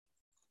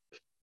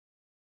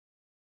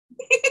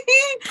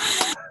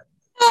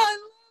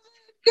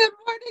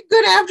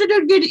Good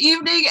afternoon, good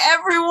evening,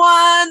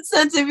 everyone.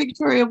 Sensei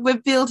Victoria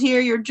Whitfield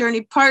here, your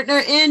journey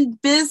partner in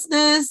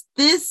business.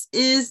 This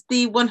is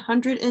the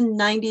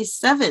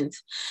 197th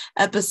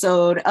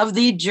episode of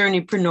the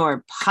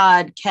Journeypreneur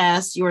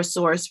podcast, your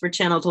source for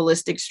channeled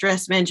holistic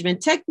stress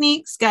management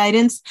techniques,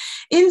 guidance,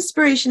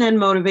 inspiration, and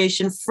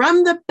motivation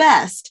from the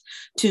best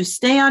to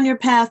stay on your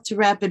path to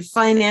rapid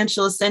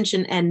financial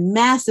ascension and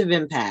massive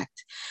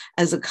impact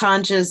as a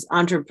conscious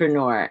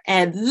entrepreneur.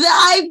 And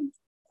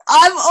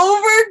I'm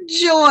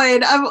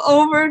overjoyed. I'm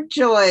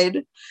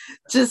overjoyed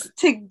just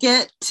to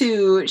get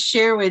to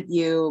share with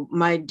you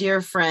my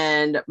dear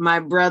friend, my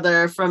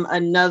brother from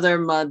another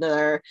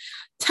mother,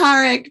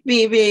 Tarek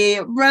Bibi.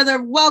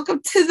 Brother,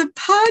 welcome to the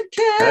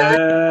podcast.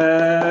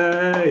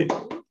 Hey,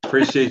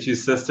 appreciate you,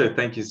 sister.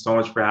 Thank you so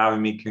much for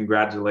having me.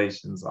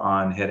 Congratulations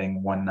on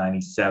hitting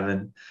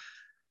 197.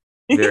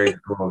 Very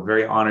cool.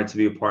 Very honored to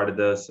be a part of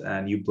this.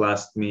 And you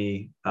blessed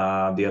me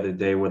the other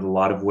day with a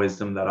lot of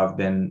wisdom that I've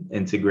been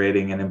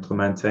integrating and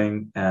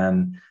implementing.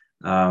 And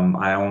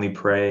my only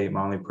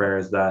prayer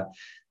is that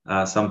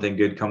something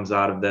good comes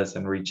out of this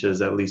and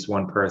reaches at least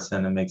one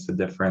person and makes a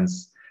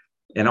difference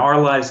in our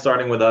lives,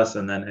 starting with us,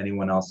 and then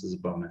anyone else is a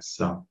bonus.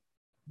 So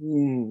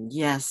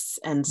yes.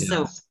 And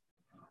yes.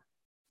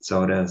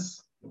 So it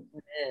is.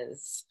 It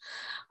is.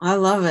 I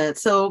love it.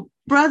 So,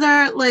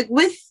 brother, like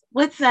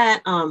with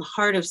that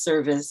heart of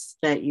service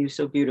that you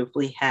so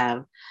beautifully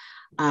have,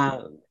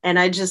 and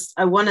I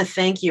want to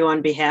thank you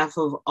on behalf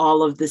of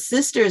all of the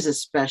sisters,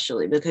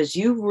 especially because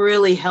you've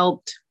really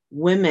helped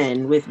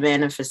women with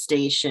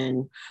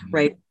manifestation,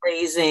 right?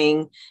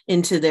 Raising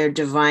into their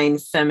divine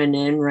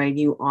feminine, right?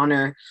 You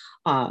honor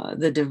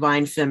the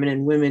divine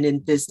feminine women in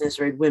business,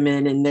 right?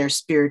 Women and their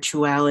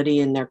spirituality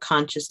and their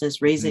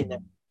consciousness, raising their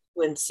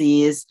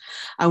frequencies.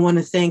 I want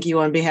to thank you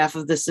on behalf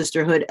of the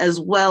sisterhood,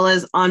 as well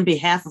as on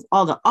behalf of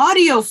all the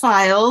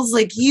audiophiles.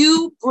 Like,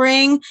 you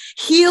bring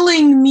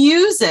healing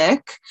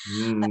music.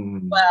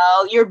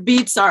 Well, your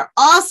beats are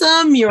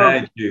awesome.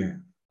 Thank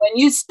you. When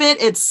you spit,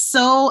 it's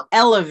so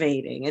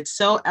elevating. It's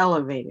so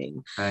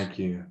elevating. Thank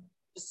you.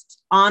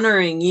 Just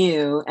honoring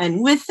you.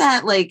 And with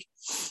that, like,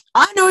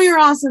 I know you're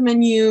awesome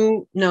and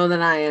you know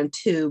that I am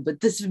too,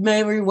 but this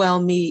may very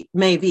well may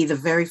be the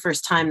very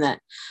first time that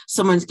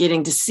someone's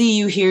getting to see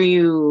you, hear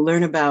you,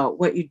 learn about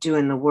what you do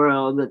in the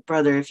world. But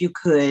brother, if you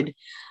could,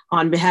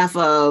 on behalf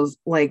of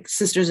like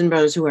sisters and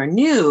brothers who are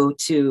new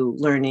to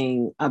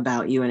learning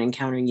about you and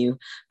encountering you,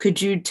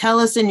 could you tell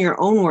us in your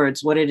own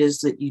words what it is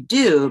that you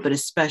do, but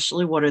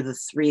especially what are the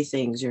 3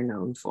 things you're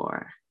known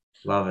for?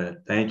 Love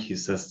it. Thank you,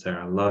 sister.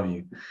 I love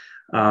you.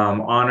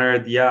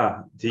 Honored.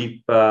 Yeah.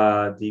 Deep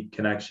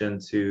connection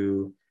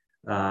to,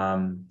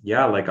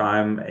 like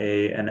I'm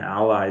an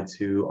ally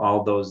to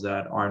all those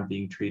that aren't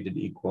being treated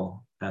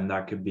equal. And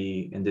that could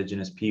be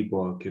indigenous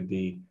people. It could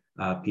be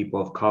people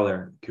of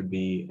color. It could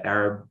be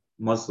Arab,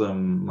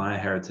 Muslim, my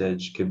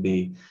heritage. Could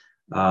be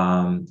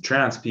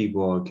trans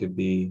people. It could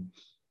be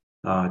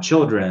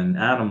children,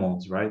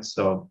 animals, right?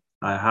 So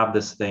I have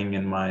this thing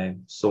in my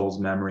soul's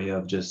memory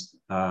of just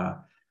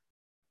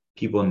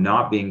people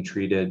not being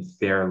treated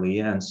fairly.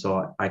 And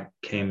so I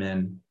came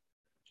in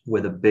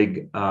with a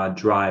big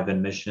drive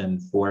and mission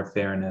for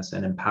fairness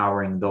and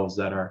empowering those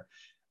that are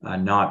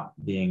not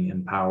being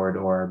empowered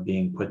or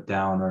being put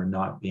down or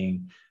not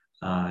being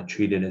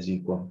treated as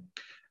equal.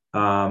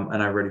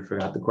 And I already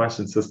forgot the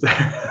question, sister.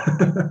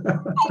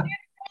 I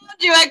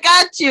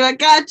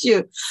got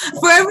you.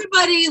 For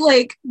everybody,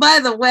 like,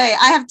 by the way,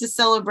 I have to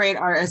celebrate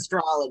our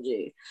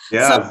astrology.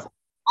 Yes. So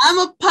I'm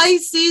a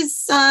Pisces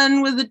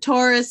sun with a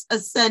Taurus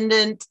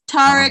ascendant.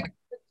 Tarek,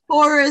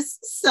 Taurus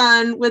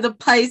sun with a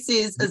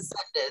Pisces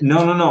ascendant.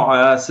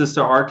 No.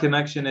 Sister, our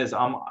connection is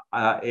I'm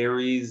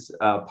Aries,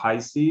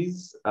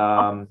 Pisces,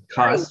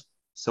 cusp.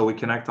 So we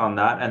connect on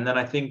that. And then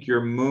I think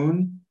your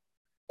moon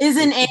is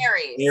in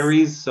Aries.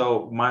 Aries.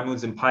 So my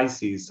moon's in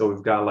Pisces. So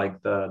we've got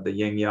like the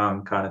yin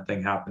yang kind of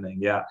thing happening.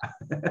 Yeah.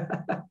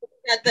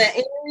 Got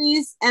the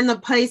Aries and the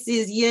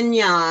Pisces yin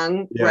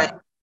yang. Yeah.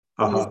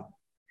 Right.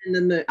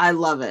 And then I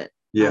love it.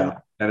 Yeah.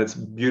 And it's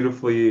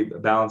beautifully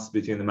balanced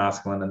between the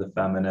masculine and the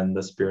feminine,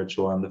 the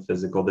spiritual and the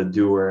physical, the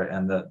doer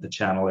and the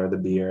channeler, the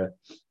beer.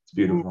 It's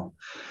beautiful.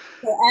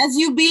 So as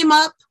you beam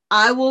up,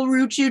 I will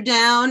root you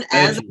down.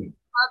 As I beam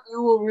up,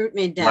 you will root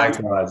me down.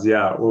 Likewise.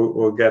 Yeah.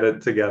 We'll get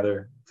it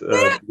together.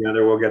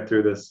 Together we'll get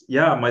through this.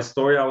 Yeah, my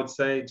story, I would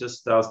say,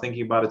 I was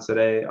thinking about it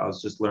today. I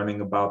was just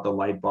learning about the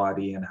light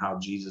body and how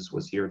Jesus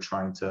was here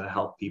trying to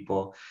help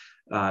people,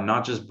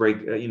 not just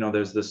break,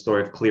 there's the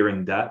story of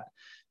clearing debt.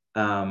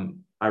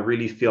 I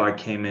really feel I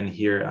came in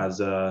here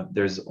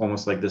there's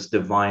almost like this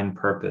divine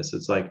purpose.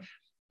 It's like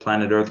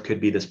planet Earth could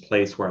be this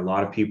place where a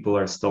lot of people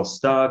are still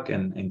stuck,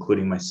 and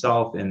including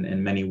myself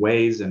in many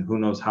ways, and who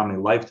knows how many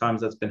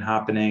lifetimes that's been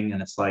happening.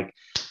 And it's like,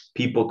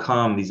 people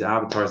come, these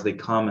avatars, they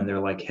come and they're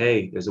like,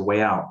 hey, there's a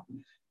way out.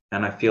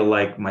 And I feel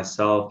like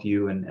myself,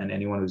 you, and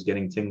anyone who's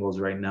getting tingles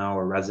right now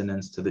or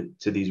resonance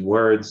to these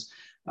words,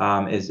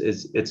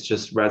 it's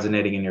just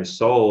resonating in your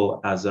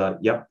soul as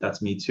yep,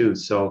 that's me too.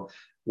 So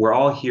we're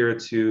all here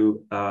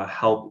to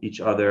help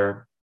each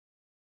other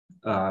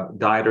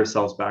died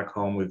ourselves back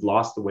home. We've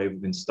lost the way.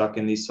 We've been stuck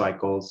in these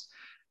cycles.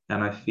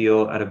 And I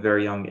feel at a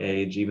very young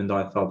age, even though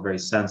I felt very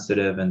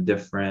sensitive and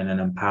different and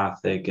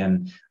empathic,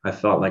 and I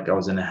felt like I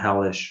was in a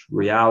hellish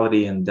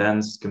reality and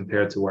dense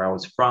compared to where I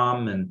was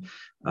from, and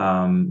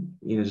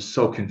just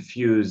so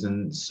confused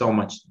and so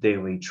much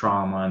daily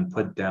trauma and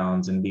put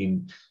downs and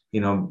being,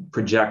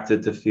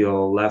 projected to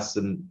feel less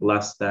than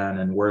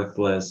and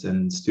worthless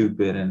and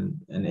stupid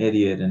and an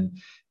idiot and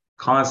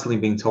constantly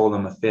being told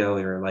I'm a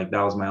failure. Like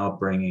that was my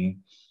upbringing,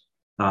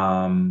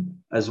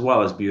 as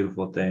well as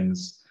beautiful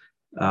things.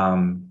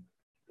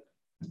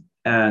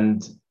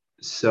 And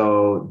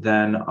so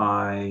then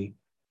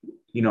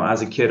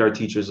as a kid, our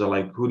teachers are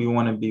like, who do you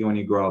want to be when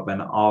you grow up?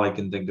 And all I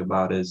can think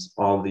about is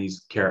all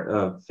these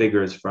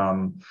figures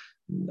from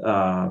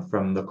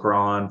the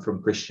Quran,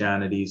 from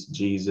Christianity,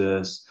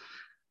 Jesus,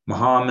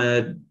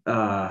 Muhammad,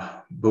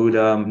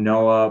 Buddha,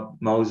 Noah,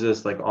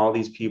 Moses, like all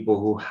these people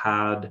who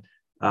had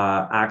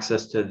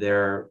access to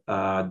their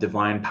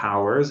divine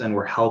powers and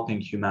were helping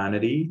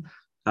humanity.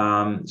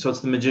 So it's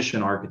the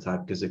magician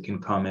archetype because it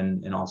can come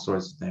in all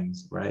sorts of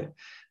things, right?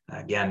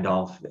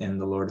 Gandalf in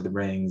the Lord of the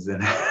Rings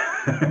and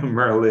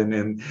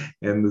Merlin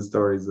in the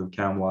stories of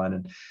Camelot,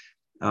 and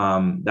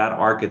that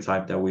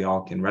archetype that we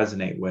all can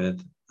resonate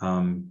with.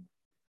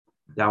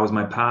 That was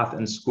my path,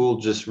 and school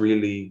just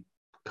really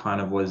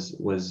kind of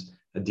was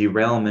a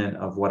derailment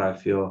of what I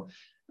feel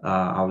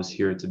I was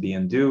here to be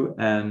and do.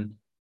 And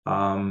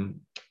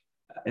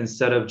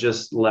instead of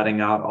just letting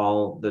out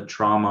all the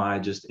trauma, I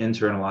just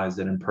internalized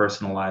it and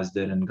personalized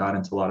it and got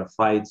into a lot of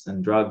fights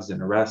and drugs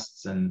and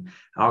arrests and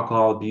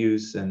alcohol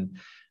abuse. And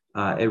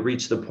it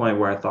reached the point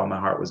where I thought my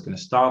heart was going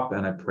to stop,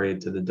 and I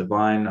prayed to the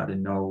divine. I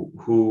didn't know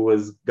who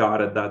was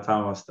God at that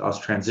time. I was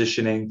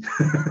transitioning.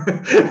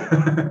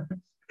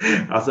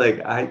 I was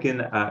like, I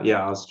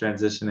was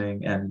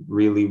transitioning and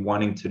really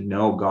wanting to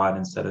know God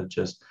instead of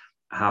just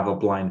have a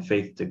blind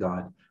faith to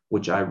God,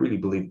 which I really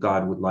believe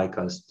God would like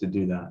us to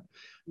do that.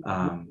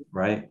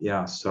 Right.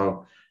 Yeah.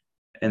 So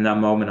in that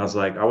moment, I was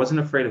like, I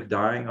wasn't afraid of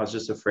dying. I was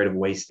just afraid of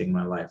wasting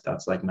my life.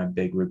 That's like my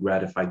big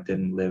regret if I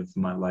didn't live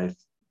my life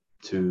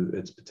to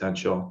its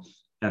potential.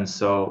 And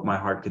so my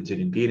heart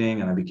continued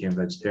beating and I became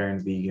vegetarian,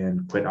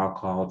 vegan, quit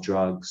alcohol,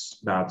 drugs,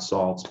 bad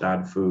salts,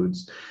 bad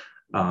foods.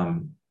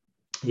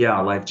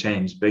 Life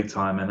changed big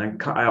time. And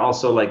I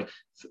also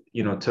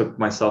took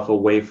myself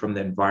away from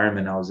the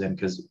environment I was in,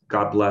 because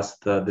God bless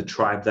the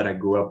tribe that I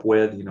grew up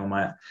with,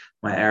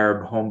 my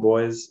Arab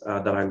homeboys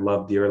that I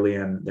love dearly,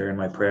 and they're in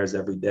my prayers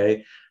every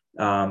day.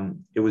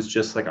 It was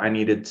just like I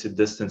needed to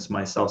distance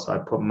myself. So I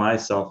put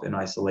myself in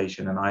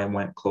isolation and I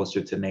went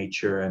closer to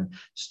nature and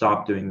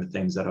stopped doing the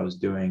things that I was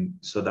doing,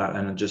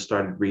 and I just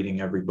started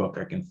reading every book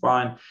I can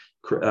find.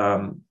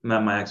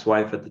 Met my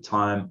ex-wife at the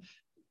time,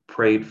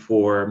 prayed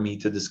for me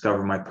to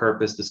discover my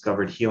purpose,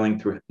 discovered healing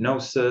through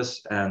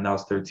hypnosis, and that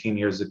was 13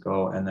 years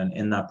ago. And then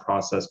in that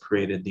process,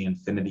 created the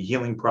Infinity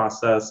Healing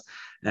Process,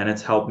 and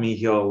it's helped me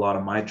heal a lot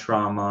of my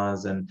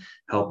traumas and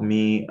helped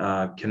me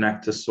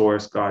connect to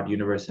Source, God,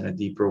 Universe in a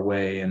deeper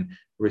way, and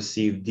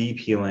receive deep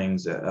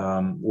healings,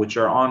 which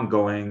are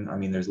ongoing. I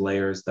mean, there's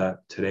layers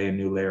that today a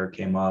new layer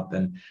came up,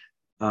 and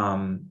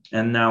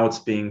now it's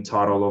being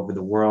taught all over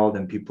the world,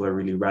 and people are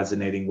really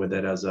resonating with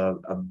it as a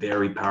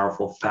very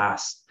powerful,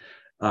 fast,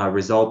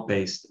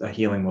 result-based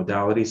healing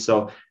modality.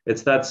 So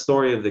it's that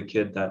story of the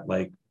kid that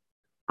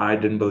I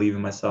didn't believe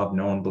in myself,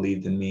 no one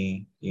believed in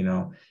me,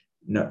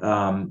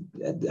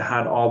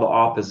 had all the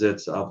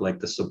opposites of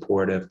the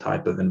supportive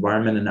type of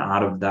environment. And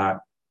out of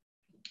that,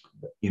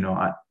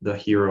 the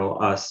hero,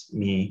 us,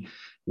 me,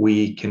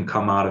 we can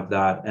come out of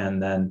that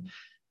and then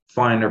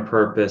find our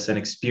purpose and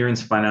experience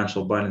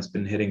financial abundance.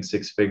 Been hitting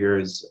six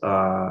figures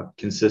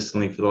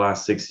consistently for the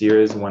last 6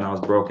 years, when I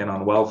was broken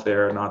on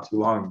welfare not too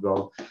long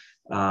ago.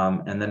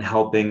 And then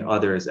helping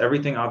others.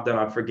 Everything I've done,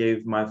 I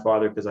forgave my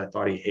father because I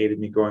thought he hated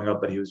me growing up,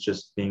 but he was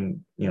just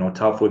being,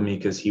 tough with me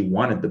because he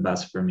wanted the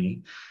best for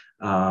me.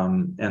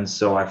 And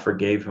so I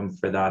forgave him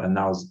for that. And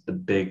that was the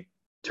big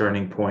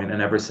turning point.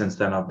 And ever since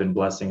then, I've been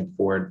blessing it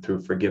forward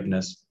through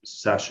forgiveness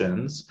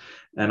sessions.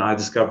 And I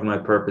discovered my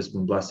purpose,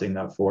 been blessing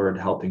that forward,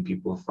 helping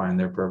people find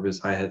their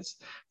purpose. I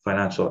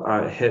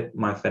hit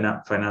my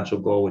financial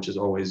goal, which is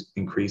always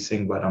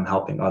increasing, but I'm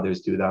helping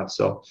others do that.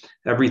 So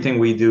everything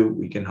we do,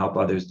 we can help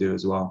others do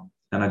as well.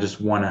 And I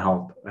just want to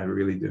help. I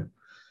really do.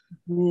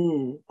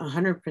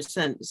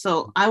 100%.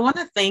 So I want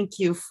to thank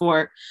you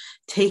for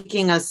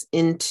taking us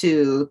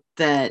into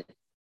that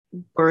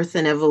birth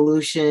and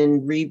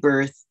evolution,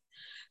 rebirth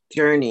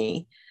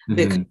journey.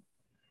 Because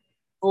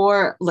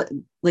for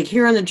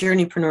here on the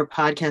Journeypreneur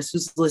podcast,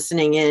 who's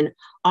listening in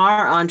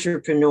are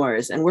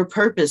entrepreneurs and we're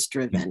purpose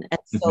driven. And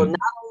so not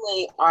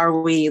only are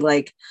we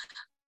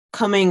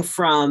coming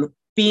from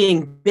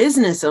being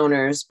business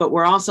owners, but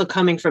we're also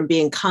coming from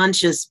being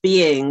conscious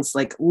beings,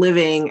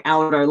 living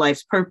out our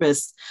life's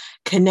purpose,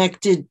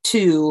 connected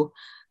to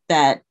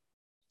that,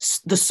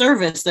 the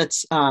service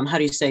that's,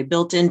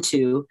 built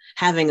into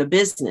having a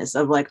business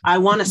of I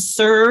want to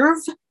serve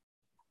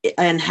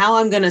and how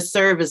I'm going to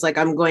serve is like,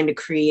 I'm going to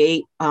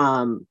create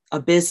a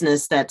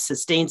business that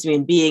sustains me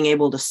and being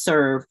able to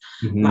serve.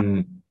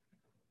 Mm-hmm.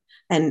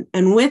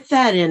 And with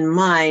that in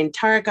mind,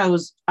 Tarek,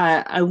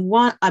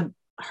 I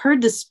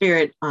heard the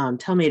Spirit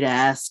tell me to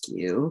ask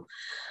you,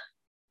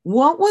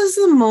 what was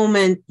the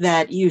moment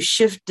that you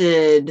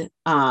shifted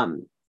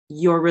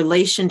your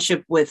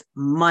relationship with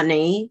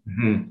money?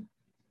 Mm-hmm.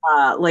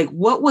 Like,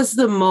 what was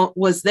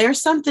was there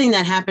something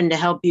that happened to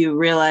help you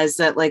realize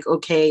that, like,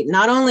 okay,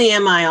 not only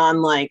am I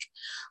on like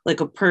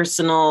a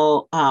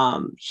personal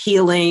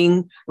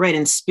healing, right,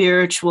 and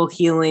spiritual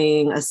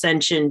healing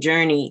ascension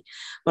journey,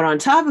 but on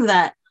top of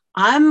that,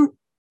 I'm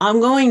I'm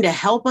going to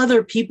help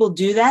other people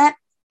do that,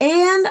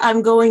 and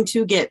I'm going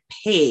to get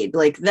paid.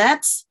 Like,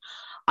 that's,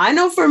 I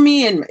know for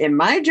me in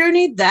my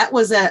journey, that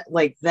was a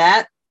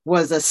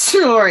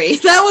story.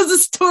 That was a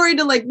story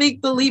to like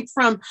make the leap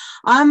from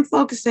I'm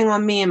focusing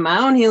on me and my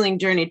own healing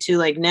journey to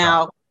like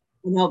now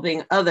I'm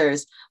helping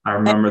others. I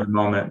remember the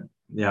moment.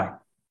 Yeah.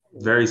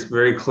 Very,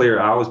 very clear.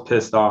 I was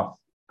pissed off,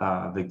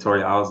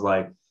 Victoria. I was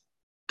like,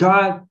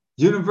 God,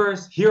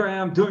 universe, here I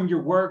am doing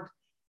your work,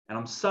 and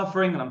I'm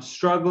suffering and I'm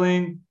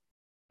struggling.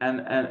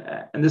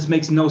 And this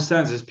makes no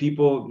sense. There's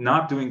people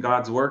not doing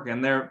God's work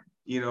and they're,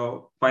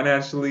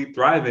 financially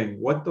thriving.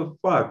 What the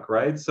fuck,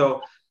 right?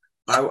 So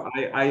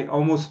I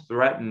almost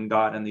threatened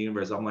God and the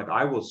universe. I'm like,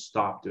 I will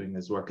stop doing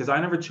this work because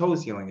I never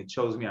chose healing. It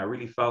chose me. I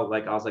really felt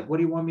like I was like, what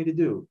do you want me to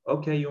do?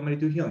 Okay, you want me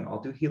to do healing? I'll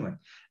do healing.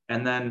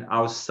 And then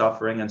I was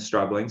suffering and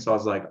struggling. So I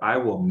was like, I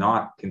will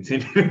not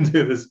continue to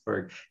do this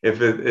work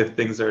if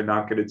things are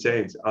not going to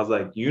change. I was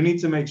like, you need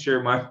to make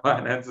sure my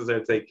finances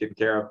are taken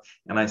care of.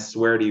 And I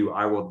swear to you,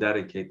 I will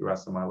dedicate the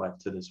rest of my life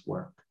to this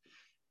work.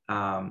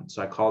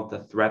 So I call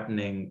it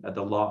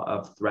the law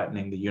of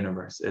threatening the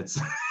universe. It's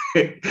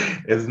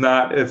it's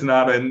not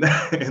in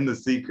the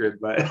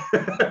secret, but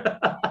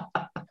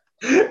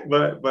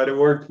but it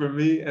worked for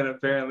me, and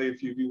apparently a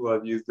few people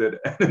have used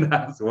it, and it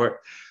has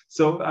worked.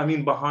 So I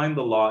mean, behind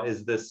the law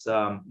is this: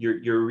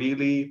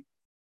 you're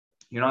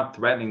not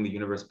threatening the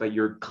universe, but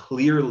you're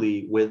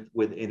clearly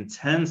with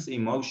intense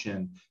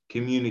emotion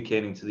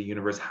communicating to the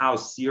universe how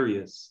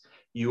serious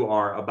you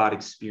are about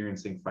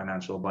experiencing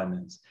financial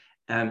abundance.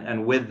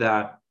 And with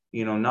that,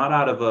 not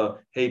out of a,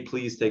 hey,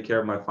 please take care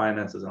of my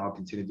finances and I'll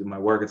continue to do my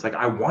work. It's like,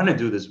 I want to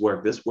do this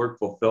work. This work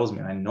fulfills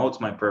me. I know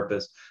it's my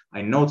purpose.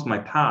 I know it's my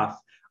path.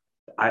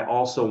 I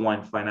also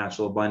want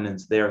financial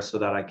abundance there so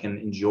that I can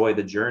enjoy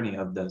the journey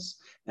of this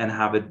and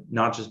have it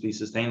not just be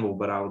sustainable,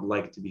 but I would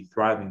like to be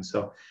thriving.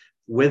 So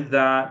with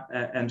that,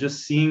 and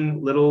just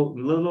seeing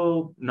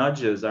little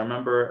nudges. I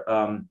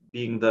remember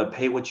being the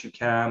pay what you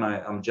can.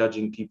 I'm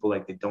judging people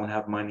like they don't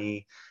have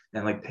money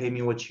and like pay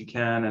me what you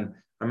can. And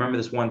I remember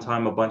this one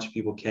time a bunch of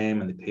people came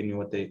and they paid me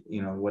what they,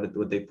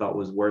 what they thought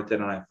was worth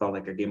it. And I felt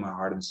like I gave my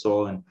heart and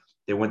soul. And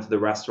they went to the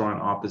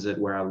restaurant opposite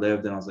where I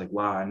lived. And I was like,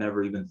 wow, I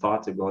never even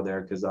thought to go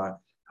there because I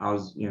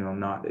was,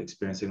 not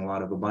experiencing a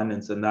lot of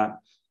abundance. And that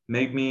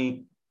made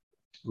me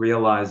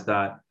realize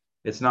that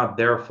it's not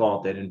their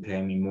fault they didn't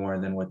pay me more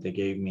than what they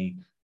gave me.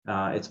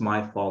 It's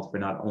my fault for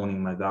not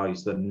owning my value.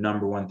 So the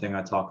number one thing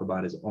I talk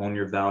about is own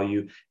your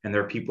value. And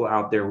there are people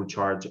out there who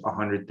charge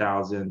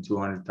 100,000,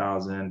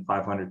 200,000,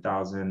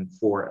 500,000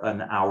 for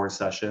an hour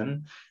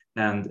session.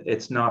 And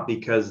it's not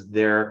because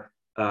they're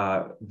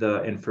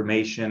the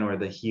information or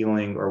the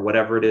healing or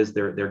whatever it is,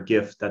 their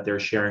gift that they're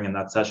sharing in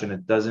that session.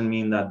 It doesn't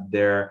mean that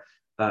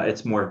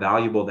it's more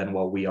valuable than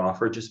what we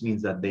offer. It just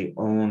means that they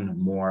own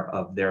more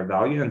of their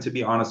value. And to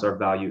be honest, our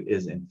value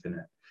is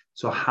infinite.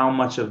 So how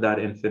much of that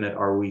infinite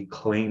are we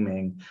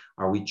claiming?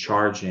 Are we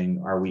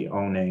charging? Are we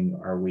owning?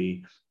 Are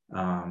we,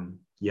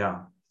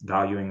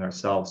 valuing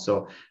ourselves?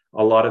 So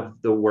a lot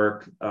of the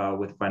work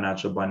with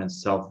financial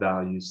abundance,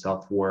 self-value,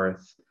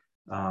 self-worth,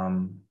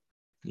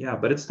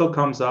 but it still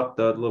comes up,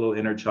 the little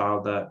inner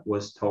child that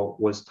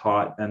was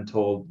taught and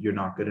told you're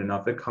not good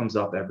enough. It comes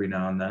up every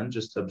now and then.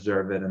 Just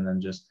observe it and then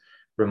just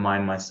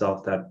remind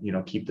myself that,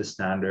 keep the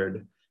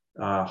standard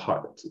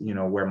heart,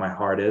 where my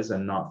heart is,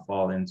 and not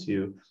fall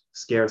into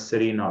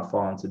scarcity, not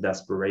fall into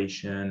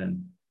desperation.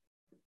 And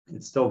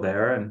it's still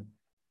there. And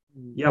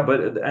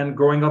and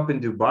growing up in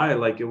Dubai,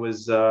 like it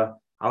was, I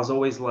was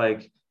always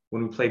like,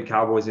 when we played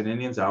Cowboys and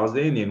Indians, I was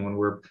the Indian. When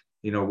we're,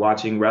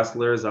 watching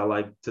wrestlers, I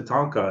like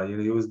Tatanka,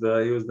 he was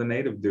the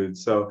native dude.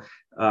 So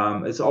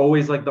it's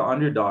always like the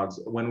underdogs.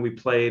 When we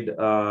played,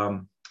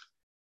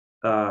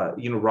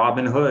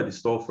 Robin Hood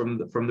stole from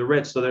the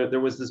rich. So there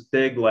was this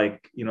big,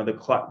 like,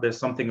 there's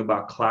something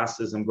about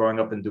classism growing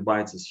up in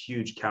Dubai. It's this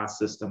huge caste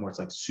system where it's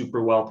like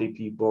super wealthy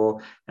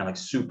people and like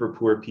super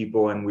poor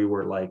people. And we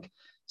were like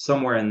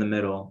somewhere in the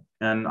middle.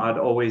 And I'd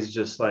always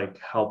just like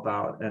help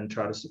out and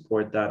try to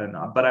support that.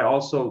 But I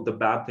also, the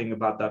bad thing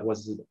about that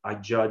was I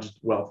judged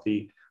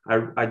wealthy.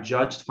 I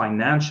judged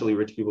financially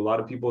rich people. A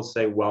lot of people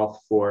say wealth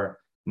for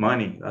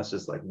money. That's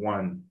just like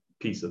one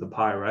piece of the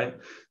pie, right?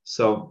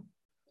 So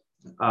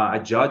I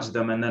judged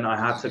them, and then I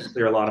had to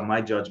clear a lot of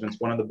my judgments.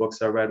 One of the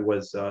books I read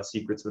was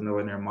Secrets of the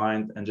Millionaire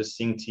Mind, and just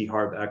seeing T.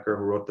 Harv Eker,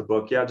 who wrote the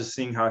book, just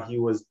seeing how he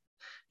was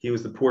he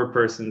was the poor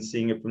person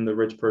seeing it from the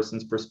rich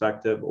person's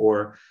perspective,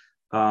 or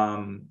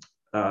um,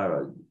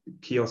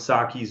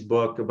 Kiyosaki's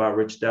book about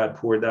Rich Dad,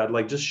 Poor Dad,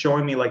 like just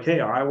showing me like, hey,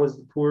 I was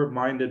the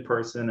poor-minded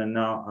person, and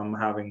now I'm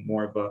having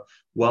more of a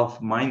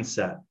wealth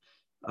mindset.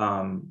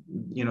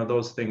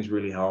 Those things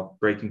really help.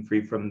 Breaking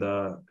free from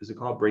is it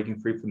called Breaking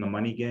Free from the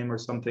Money Game or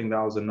something?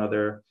 That was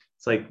another.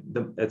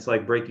 It's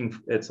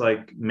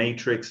like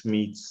Matrix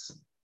meets,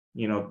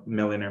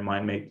 Millionaire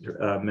Mind,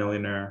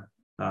 Millionaire,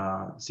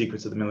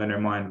 Secrets of the Millionaire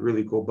Mind.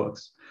 Really cool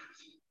books.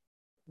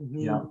 Mm-hmm.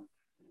 Yeah.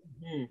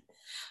 Mm-hmm.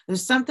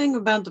 There's something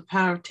about the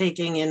power of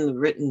taking in the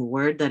written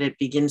word that it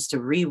begins to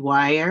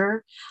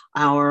rewire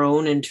our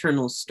own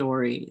internal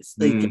stories.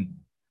 Like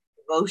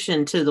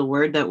devotion to the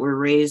word that we're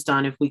raised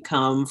on, if we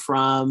come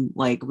from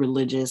like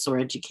religious or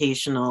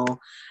educational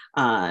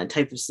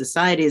type of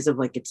societies, of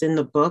like, it's in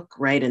the book,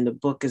 right? And the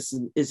book is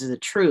the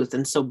truth.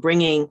 And so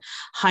bringing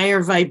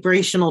higher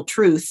vibrational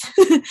truth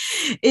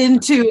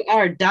into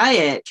our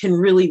diet can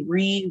really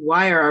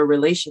rewire our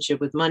relationship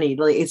with money.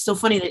 Like, it's so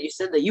funny that you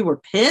said that you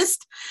were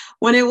pissed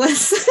when it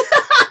was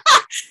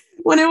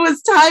when it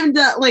was time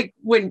to, like,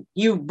 when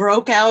you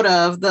broke out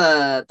of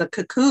the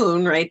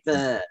cocoon, right?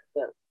 The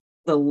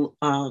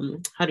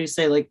how do you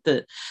say, like,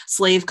 the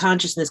slave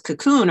consciousness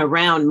cocoon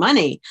around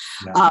money.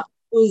 Yeah.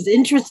 It was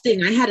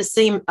interesting. I had a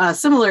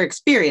similar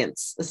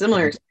experience,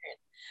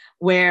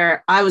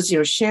 where I was,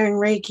 sharing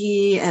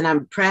Reiki, and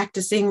I'm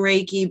practicing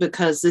Reiki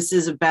because this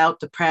is about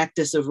the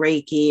practice of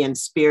Reiki and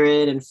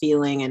spirit and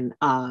feeling. And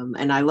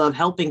I love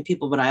helping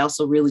people, but I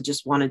also really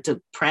just wanted to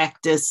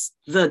practice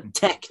the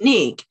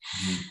technique.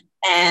 Mm-hmm.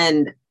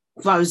 And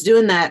I was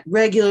doing that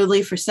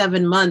regularly for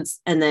 7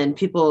 months. And then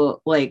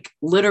people like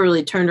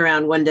literally turned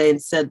around one day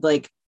and said,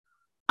 like,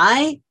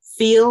 I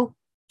feel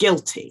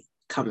guilty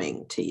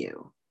coming to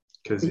you.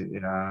 Because you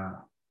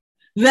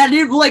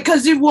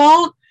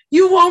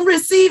won't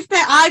receive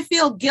pay. I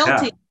feel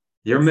guilty.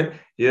 Yeah.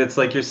 It's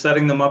like you're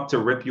setting them up to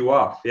rip you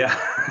off. Yeah.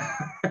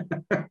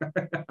 I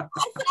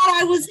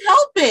thought I was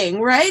helping,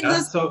 right?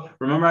 Yeah, so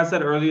remember I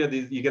said earlier,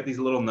 you get these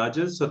little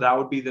nudges. So that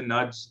would be the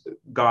nudge,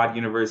 God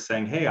universe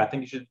saying, hey, I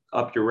think you should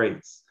up your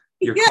rates.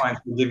 Your clients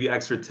will give you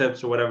extra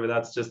tips or whatever.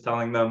 That's just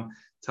telling them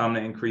time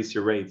to increase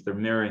your rates. They're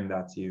mirroring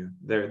that to you.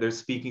 They're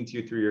speaking to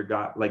you through your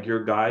guide, like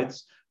your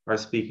guides are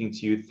speaking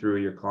to you through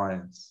your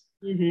clients.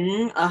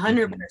 100%.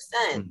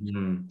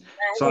 Mm-hmm.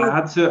 So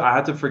I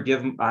had to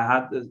forgive. I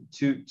had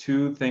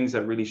two things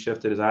that really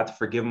shifted. Is I had to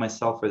forgive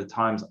myself for the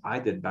times I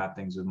did bad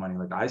things with money.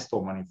 Like I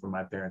stole money from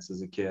my parents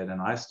as a kid,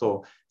 and I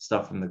stole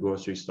stuff from the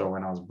grocery store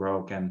when I was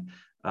broke. And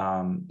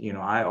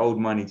I owed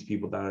money to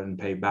people that I didn't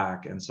pay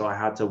back. And so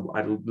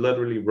I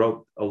literally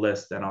wrote a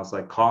list, and I was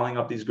like calling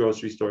up these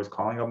grocery stores,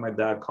 calling up my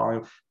dad,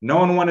 no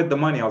one wanted the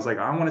money. I was like,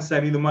 I want to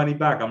send you the money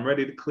back. I'm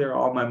ready to clear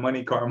all my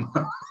money karma.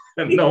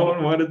 And no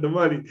one wanted the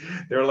money.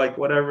 They were like,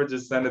 whatever,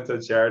 just send it to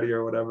a charity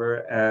or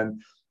whatever.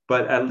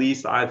 But at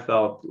least I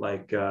felt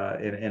like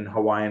in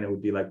Hawaiian, it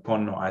would be like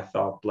pono. I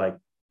felt like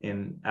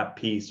at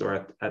peace,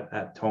 or at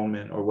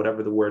atonement, or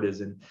whatever the word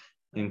is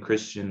in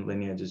Christian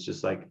lineage. It's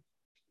just like,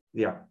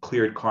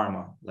 cleared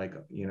karma, like,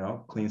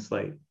 clean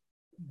slate.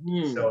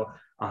 So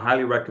I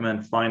highly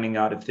recommend finding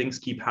out if things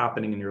keep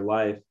happening in your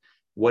life,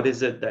 what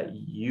is it that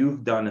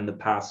you've done in the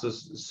past? So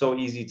it's so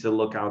easy to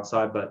look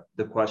outside, but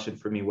the question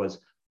for me was,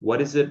 what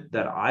is it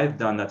that I've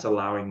done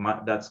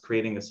that's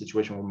creating a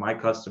situation where my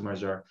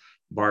customers are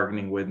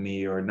bargaining with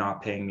me, or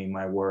not paying me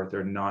my worth,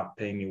 or not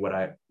paying me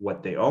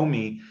what they owe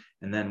me?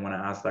 And then when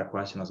I asked that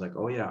question, I was like,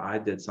 oh yeah, I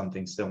did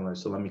something similar.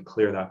 So let me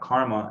clear that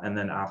karma. And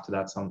then after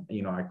that,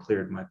 I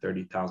cleared my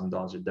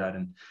 $30,000 of debt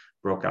and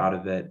broke out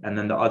of it. And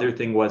then the other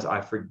thing was, I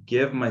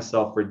forgive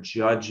myself for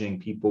judging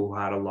people who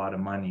had a lot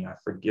of money. I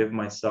forgive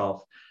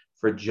myself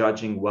for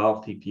judging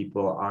wealthy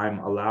people. I'm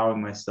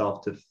allowing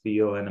myself to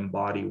feel and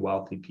embody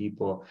wealthy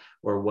people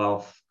or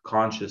wealth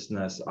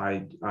consciousness.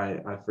 I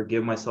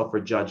forgive myself for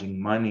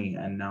judging money,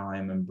 and now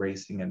I'm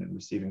embracing it and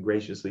receiving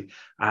graciously.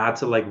 I had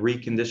to like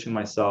recondition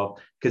myself,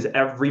 because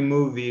every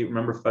movie,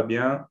 remember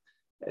Fabienne?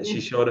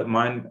 She showed it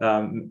mine,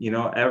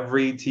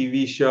 every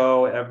TV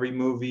show, every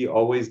movie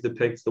always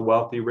depicts the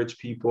wealthy, rich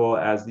people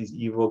as these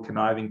evil,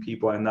 conniving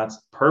people. And that's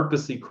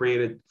purposely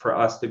created for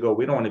us to go,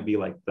 we don't want to be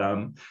like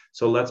them.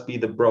 So let's be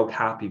the broke,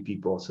 happy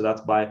people. So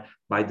that's by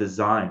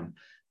design,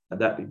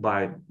 that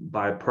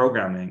by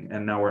programming.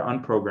 And now we're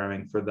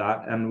unprogramming for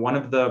that. And one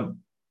of the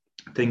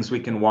things we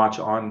can watch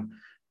on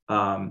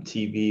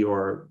TV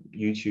or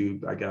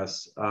YouTube, I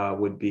guess,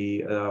 would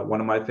be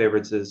one of my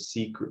favorites is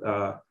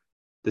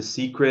The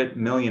Secret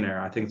Millionaire.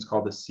 I think it's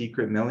called The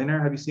Secret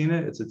Millionaire. Have you seen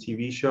it? It's a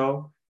TV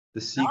show.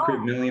 The Secret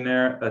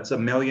Millionaire. That's a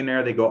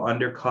millionaire. They go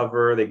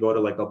undercover. They go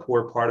to like a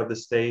poor part of the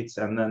States,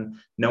 and then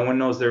no one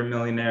knows they're a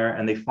millionaire.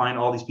 And they find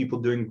all these people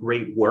doing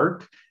great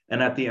work.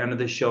 And at the end of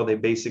the show, they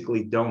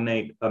basically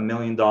donate $1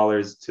 million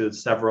to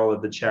several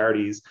of the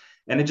charities.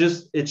 And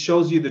it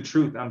shows you the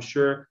truth. I'm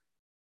sure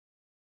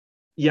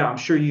yeah, I'm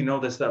sure you know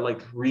this, that like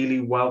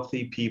really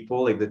wealthy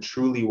people, like the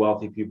truly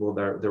wealthy people,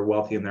 they're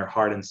wealthy in their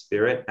heart and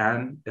spirit.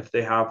 And if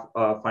they have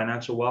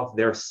financial wealth,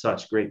 they're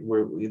such great.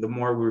 The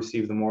more we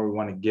receive, the more we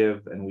want to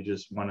give, and we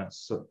just want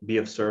to be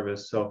of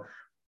service. So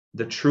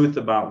the truth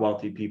about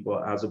wealthy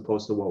people, as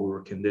opposed to what we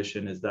were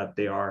conditioned, is that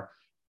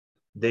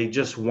they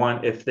just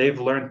want, if they've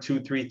learned 2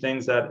 3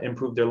 things that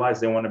improve their lives,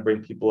 they want to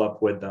bring people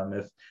up with them.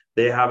 If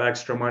they have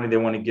extra money, they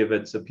want to give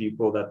it to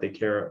people that they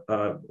care,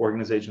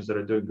 organizations that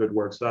are doing good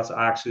work. So that's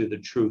actually the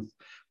truth.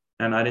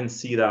 And I didn't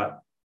see that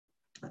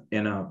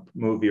in a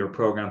movie or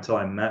program until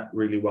I met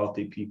really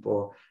wealthy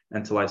people,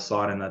 until I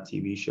saw it in that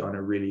TV show, and it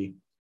really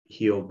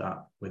healed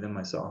that within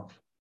myself.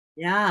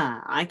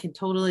 Yeah, I can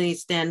totally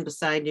stand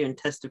beside you and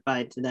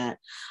testify to that.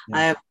 I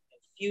Yeah. have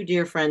a few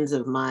dear friends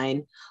of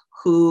mine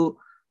who,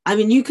 I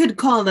mean, you could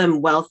call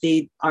them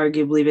wealthy,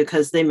 arguably,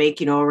 because they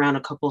make, around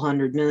a couple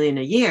hundred million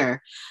a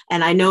year.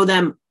 And I know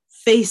them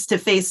face to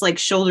face, like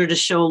shoulder to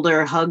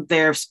shoulder, hug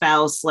their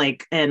spouse,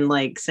 like, and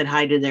like said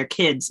hi to their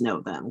kids,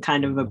 know them,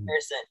 kind of a Mhm.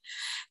 person.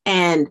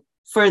 And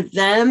for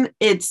them,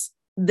 it's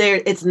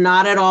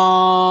not at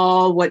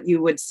all what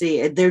you would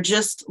see. They're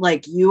just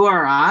like you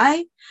or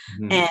I.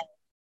 Mhm. And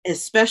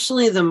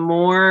especially the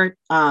more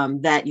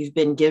that you've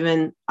been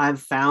given,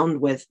 I've found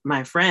with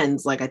my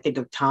friends, like I think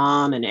of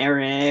Tom and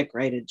Eric,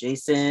 right, and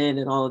Jason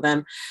and all of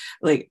them,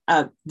 like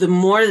the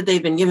more that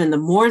they've been given, the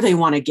more they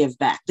want to give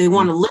back. They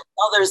want to lift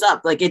others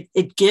up. Like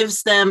it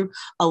gives them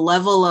a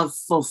level of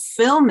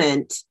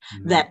fulfillment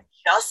Mhm. that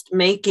just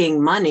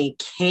making money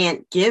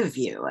can't give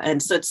you.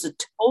 And so it's the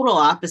total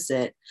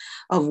opposite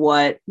of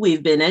what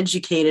we've been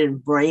educated and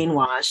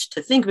brainwashed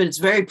to think, but it's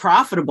very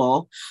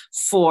profitable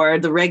for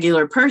the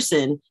regular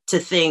person to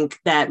think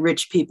that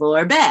rich people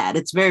are bad.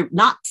 It's very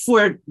not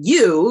for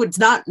you. It's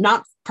not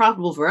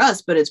profitable for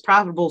us, but it's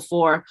profitable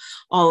for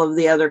all of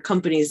the other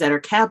companies that are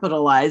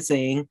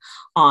capitalizing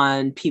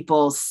on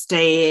people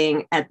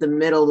staying at the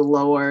middle, the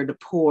lower, the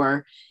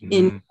poor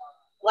in Mhm.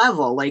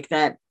 level. Like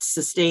that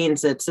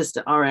sustains that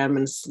system. All right, I'm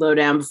going to slow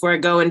down before I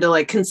go into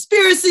like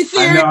conspiracy I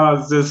theory. know, I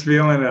was just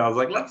feeling it. I was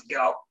like, let's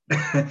go.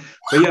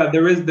 But yeah,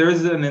 there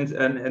is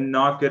an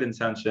not good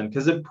intention,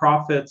 because it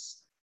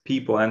profits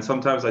people. And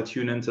sometimes I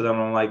tune into them.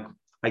 And I'm like,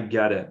 I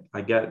get it.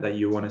 I get that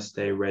you want to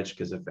stay rich,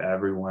 because if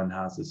everyone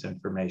has this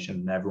information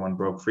and everyone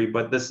broke free,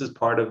 but this is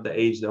part of the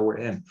age that we're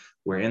in.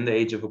 We're in the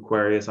age of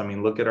Aquarius. I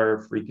mean, look at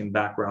our freaking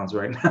backgrounds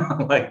right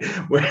now. Like,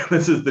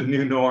 this is the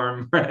new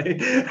norm, right?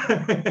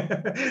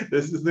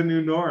 This is the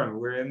new norm.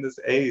 We're in this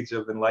age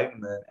of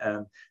enlightenment,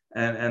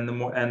 and the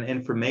more, and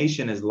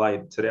information is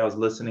light. Today I was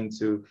listening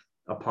to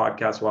a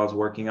podcast while I was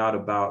working out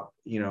about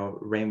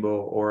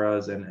rainbow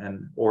auras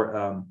and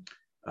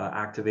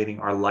activating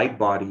our light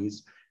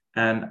bodies.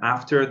 And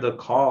after the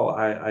call,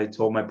 I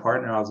told my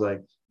partner, I was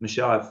like,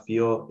 Michelle, I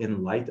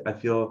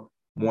feel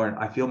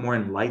more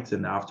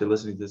enlightened after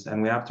listening to this.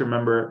 And we have to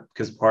remember,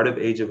 because part of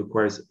Age of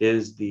Aquarius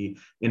is the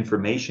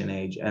information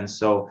age, and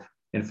so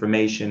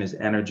information is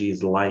energy,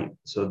 is light.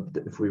 So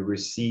if we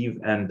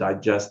receive and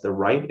digest the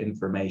right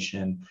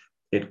information,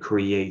 it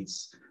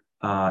creates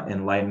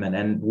enlightenment,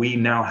 and we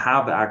now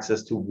have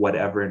access to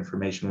whatever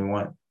information we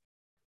want.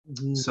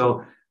 Mhm.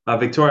 So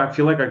Victoria, I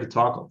feel like I could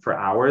talk for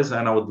hours,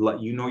 and I would let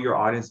you know your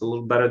audience a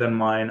little better than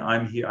mine.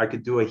 I'm here, I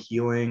could do a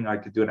healing, I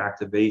could do an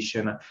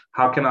activation.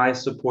 How can I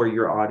support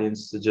your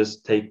audience to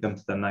just take them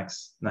to the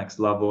next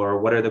level? Or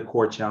what are the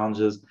core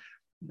challenges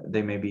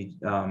they may be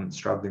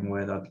struggling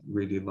with? I'd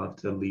really love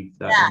to leave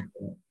that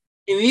info.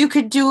 If you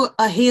could do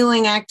a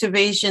healing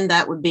activation,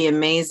 that would be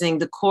amazing.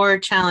 The core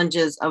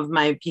challenges of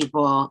my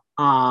people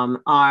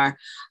are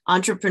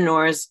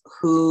entrepreneurs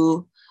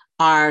who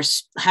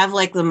have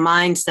like the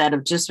mindset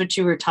of just what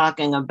you were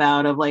talking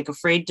about, of like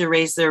afraid to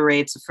raise their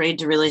rates, afraid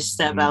to really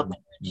step out Mhm. there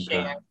and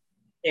Okay. share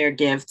their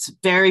gifts.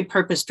 Very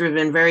purpose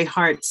driven, very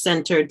heart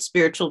centered,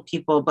 spiritual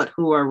people, but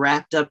who are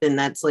wrapped up in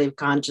that slave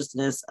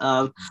consciousness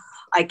of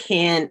I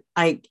can't,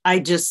 I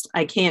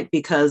can't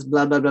because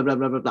blah, blah, blah, blah,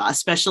 blah, blah, blah,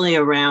 especially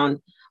around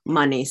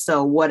money.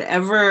 So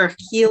whatever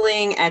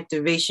healing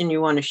activation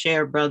you want to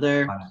share,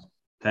 brother.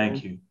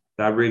 Thank you.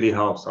 That really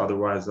helps.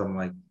 Otherwise, I'm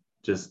like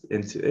just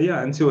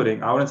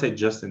intuiting. I wouldn't say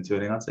just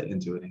intuiting. I'd say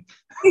intuiting.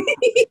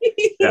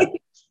 Yeah.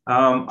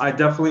 I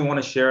definitely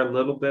want to share a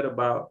little bit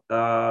about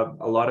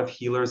a lot of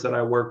healers that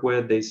I work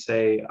with. They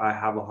say I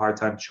have a hard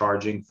time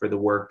charging for the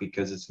work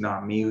because it's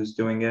not me who's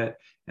doing it.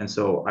 And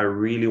so I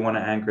really want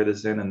to anchor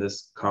this in. And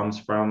this comes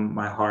from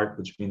my heart,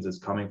 which means it's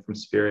coming from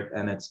spirit.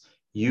 And it's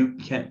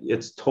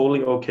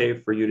totally okay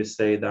for you to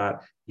say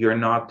that you're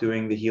not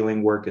doing the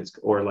healing work.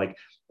 Or like,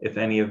 if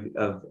any of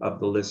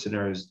the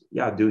listeners,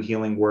 do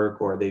healing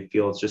work, or they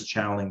feel it's just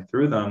channeling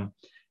through them,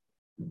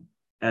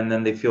 and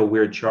then they feel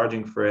weird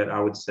charging for it, I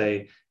would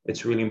say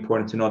it's really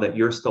important to know that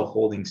you're still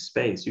holding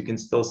space. You can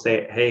still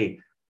say, hey,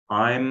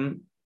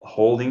 I'm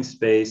holding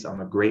space.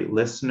 I'm a great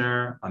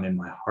listener. I'm in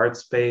my heart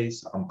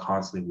space. I'm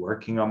constantly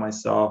working on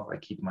myself. I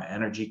keep my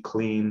energy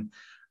clean.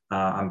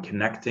 I'm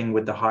connecting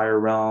with the higher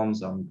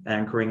realms. I'm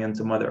anchoring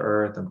into Mother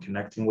Earth. I'm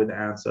connecting with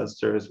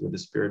ancestors, with the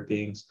spirit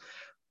beings.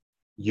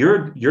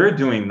 you're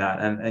doing that,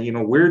 and you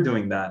know, we're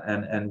doing that,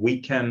 and we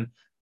can,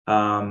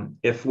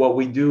 if what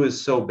we do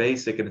is so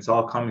basic and it's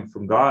all coming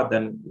from God,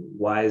 then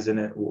why isn't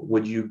it,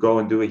 would you go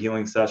and do a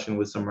healing session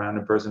with some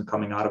random person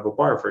coming out of a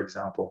bar, for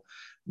example?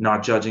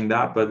 Not judging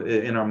that, but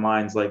in our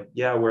minds, like,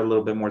 yeah, we're a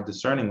little bit more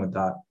discerning with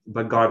that,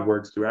 but God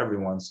works through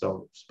everyone.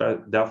 So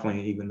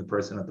definitely even the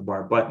person at the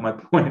bar. But my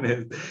point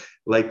is,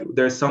 like,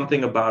 there's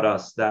something about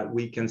us that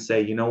we can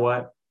say, you know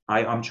what,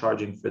 I'm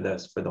charging for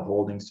this, for the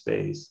holding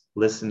space,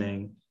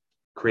 listening,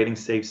 creating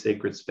safe,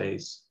 sacred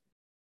space.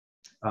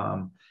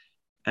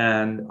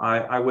 And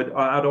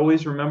I'd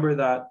always remember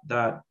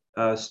that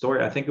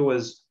story. I think it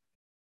was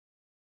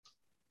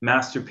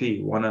Master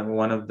P, one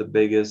of the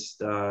biggest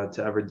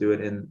to ever do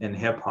it in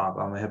hip hop.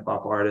 I'm a hip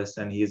hop artist,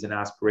 and he's an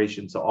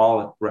aspiration to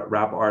all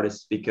rap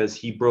artists because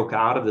he broke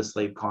out of the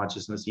slave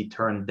consciousness. He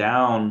turned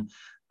down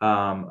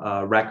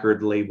a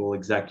record label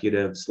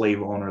executive,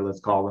 slave owner,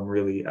 let's call him,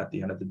 really, at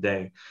the end of the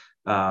day.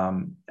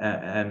 And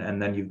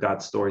then you've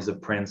got stories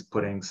of Prince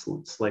putting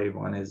slave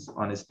on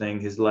his thing.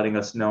 He's letting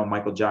us know.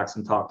 Michael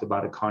Jackson talked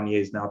about it. Kanye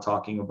is now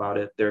talking about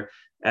it. They're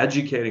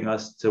educating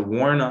us to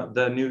warn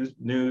the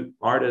new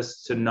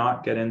artists to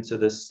not get into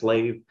this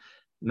slave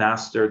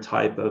master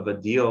type of a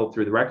deal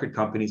through the record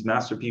companies.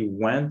 Master P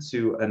went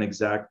to an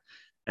exec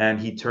and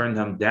he turned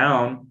them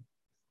down,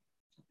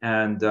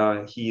 and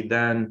he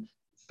then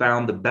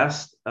found the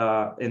best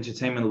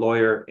entertainment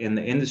lawyer in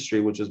the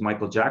industry, which was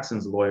Michael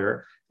Jackson's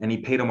lawyer, and he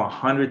paid him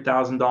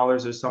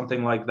 $100,000 or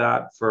something like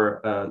that for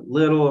a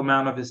little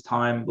amount of his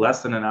time,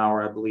 less than an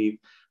hour, I believe.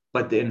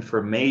 But the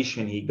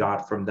information he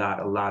got from that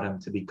allowed him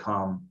to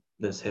become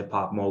this hip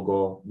hop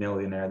mogul,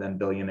 millionaire, then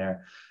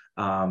billionaire.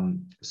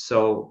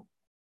 So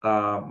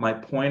I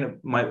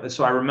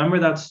remember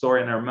that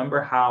story, and I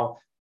remember how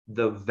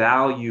the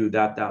value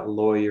that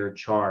lawyer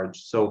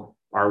charged. So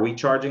are we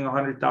charging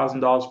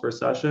 $100,000 per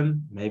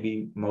session?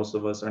 Maybe most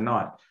of us are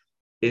not.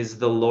 Is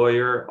the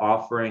lawyer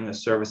offering a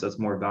service that's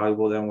more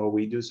valuable than what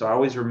we do? So I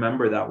always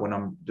remember that when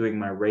I'm doing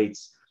my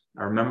rates.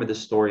 I remember the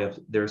story of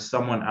there's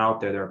someone out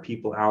there, there are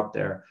people out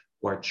there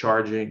who are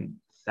charging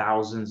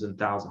thousands and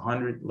thousands,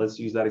 let's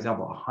use that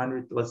example,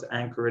 100, let's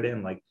anchor it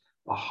in, like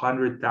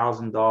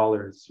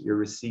 $100,000 you're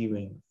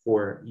receiving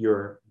for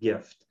your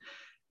gift.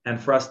 And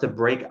for us to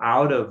break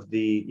out of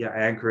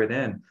anchor it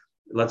in,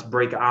 let's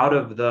break out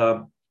of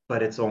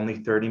but it's only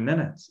 30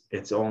 minutes,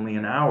 it's only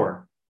an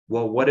hour.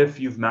 Well, what if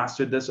you've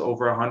mastered this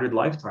over 100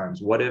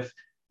 lifetimes? What if,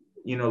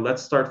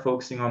 let's start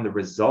focusing on the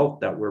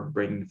result that we're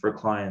bringing for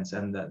clients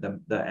and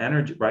the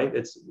energy, right?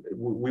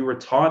 We were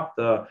taught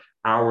the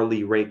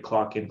hourly rate,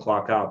 clock in,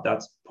 clock out.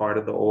 That's part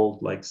of the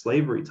old, like,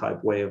 slavery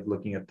type way of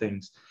looking at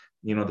things.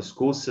 The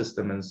school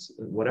system and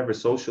whatever,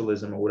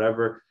 socialism or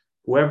whatever,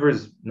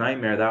 whoever's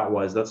nightmare that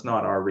was, that's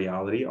not our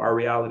reality. Our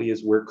reality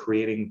is we're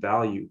creating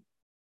value.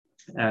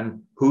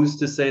 And who's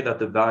to say that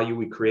the value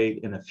we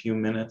create in a few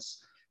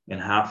minutes, in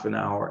half an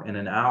hour, in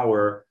an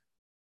hour,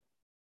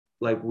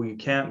 like, we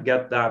can't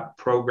get that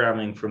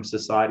programming from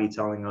society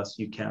telling us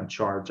you can't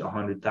charge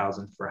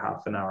 100,000 for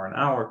half an hour, an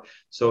hour.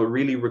 So it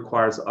really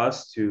requires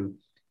us to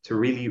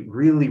really,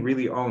 really,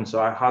 really own.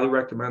 So I highly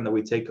recommend that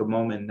we take a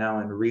moment now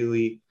and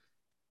really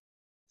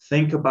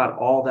think about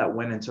all that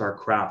went into our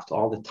craft,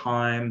 all the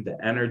time, the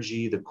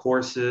energy, the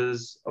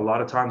courses. A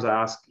lot of times I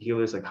ask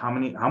healers, like, how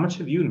much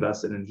have you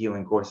invested in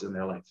healing courses? And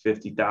they're like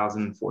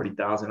 50,000,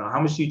 40,000.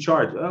 How much do you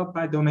charge? Oh,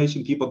 by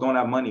donation, people don't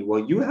have money.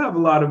 Well, you have a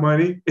lot of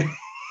money.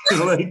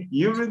 Like,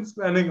 you've been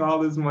spending all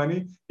this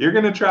money. You're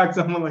going to attract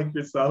someone like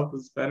yourself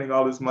who's spending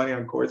all this money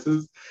on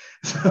courses.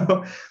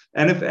 So,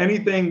 and if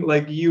anything,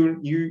 like, you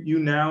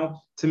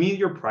now, to me,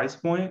 your price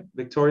point,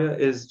 Victoria,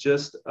 is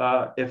just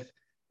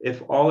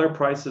if all our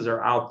prices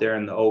are out there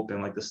in the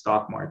open, like the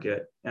stock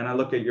market, and I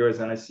look at yours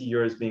and I see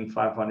yours being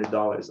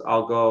 $500,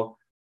 I'll go,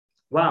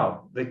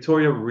 wow,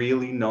 Victoria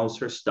really knows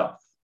her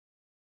stuff.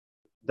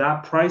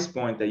 That price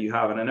point that you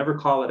have, and I never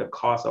call it a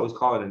cost, I always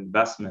call it an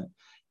investment.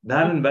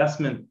 That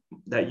investment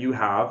that you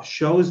have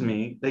shows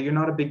me that you're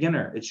not a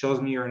beginner. It shows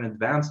me you're an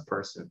advanced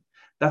person.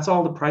 That's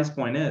all the price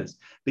point is.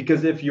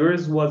 Because if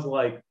yours was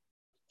like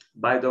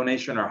by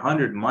donation or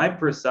 100, my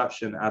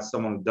perception as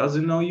someone who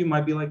doesn't know you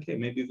might be like, hey,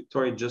 maybe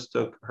Victoria just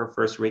took her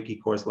first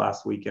Reiki course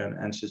last weekend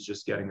and she's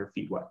just getting her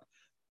feet wet.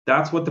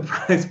 That's what the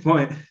price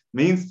point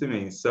means to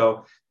me.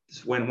 So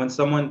when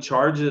someone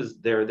charges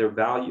their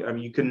value, I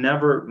mean, you can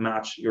never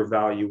match your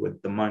value with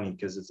the money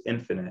because it's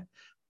infinite.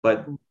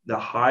 But the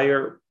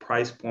higher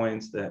price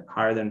points, the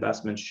higher the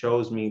investment,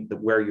 shows me that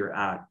where you're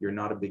at. You're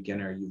not a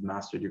beginner. You've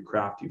mastered your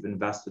craft. You've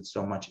invested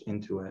so much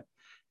into it.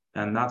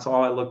 And that's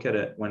all I look at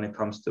it when it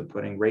comes to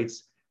putting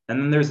rates. And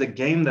then there's a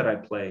game that I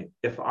play.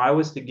 If I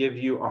was to give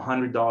you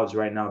 $100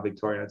 right now,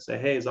 Victoria, I'd say,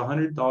 hey, is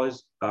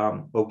 $100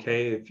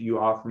 okay if you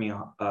offer me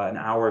an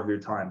hour of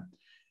your time?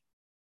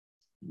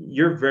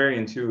 You're very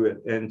in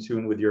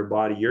tune with your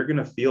body. You're going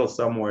to feel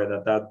somewhere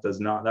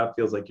that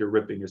feels like you're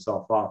ripping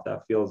yourself off.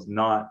 That feels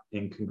not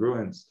in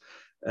congruence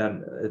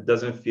and it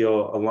doesn't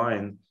feel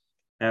aligned.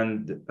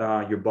 and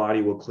your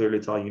body will clearly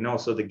tell you no.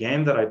 So the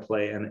game that I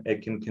play, and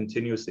it can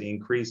continuously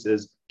increase,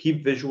 is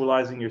keep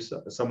visualizing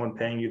someone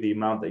paying you the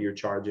amount that you're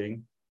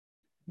charging,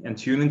 and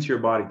tune into your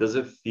body. Does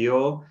it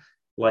feel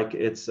like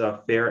it's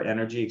a fair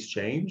energy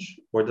exchange,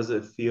 or does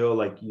it feel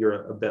like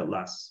you're a bit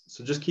less?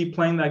 So just keep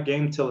playing that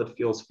game till it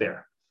feels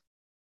fair,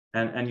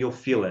 and you'll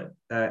feel it.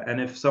 And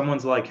if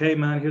someone's like, hey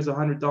man, here's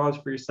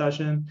 $100 for your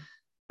session,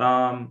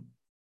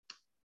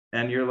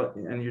 and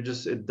you're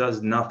just, it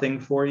does nothing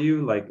for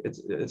you, like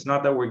it's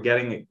not that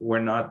we're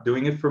not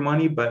doing it for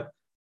money, but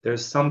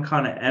there's some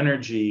kind of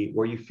energy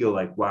where you feel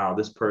like, wow,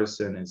 this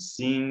person is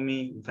seeing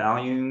me,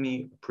 valuing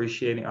me,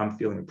 appreciating, I'm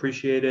feeling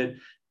appreciated,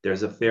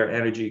 there's a fair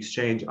energy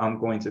exchange, I'm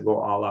going to go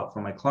all out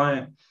for my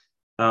client.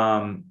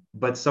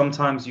 But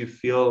sometimes you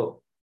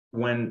feel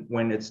when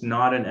it's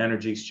not an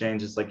energy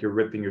exchange, it's like you're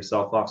ripping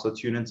yourself off. So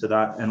tune into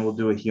that, and we'll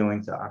do a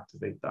healing to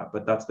activate that.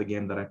 But that's the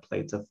game that I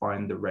play to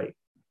find the rate.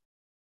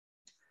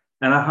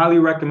 And I highly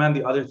recommend,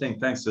 the other thing,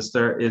 thanks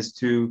sister, is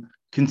to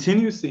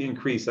continuously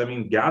increase. I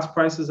mean, gas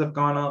prices have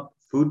gone up,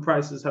 food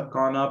prices have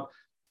gone up,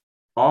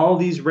 all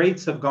these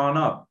rates have gone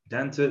up.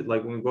 Dentist,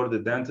 like when we go to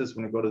the dentist,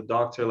 when we go to the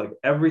doctor, like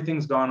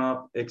everything's gone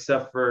up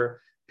except for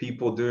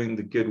people doing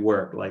the good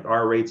work. Like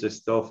our rates are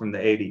still from the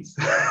 80s.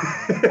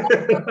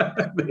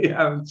 They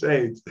haven't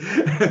changed.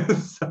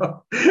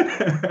 So,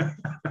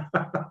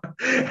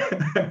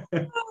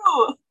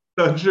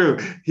 so true.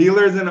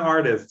 Healers and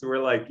artists, we're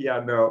like, yeah,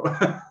 no,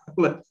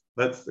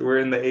 we're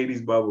in the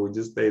 80s bubble. We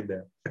just stayed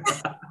there.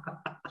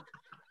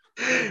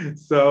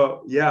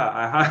 So yeah,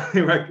 I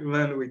highly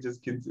recommend we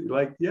just continue,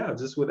 like, yeah,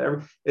 just with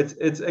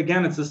it's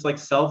again, it's just like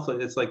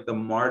it's like the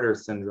martyr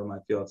syndrome. I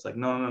feel it's like,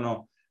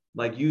 no,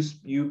 like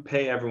you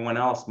pay everyone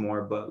else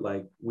more, but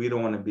like we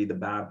don't want to be the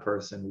bad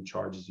person who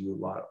charges you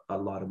a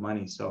lot of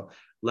money. So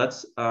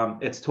let's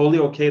it's totally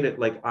okay to,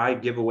 like, I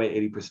give away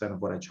 80%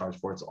 of what I charge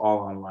for. It's all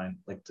online.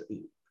 Like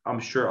I'm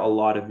sure a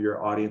lot of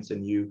your audience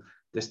and you,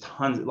 there's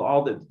tons,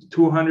 all the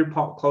 200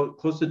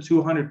 close to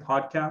 200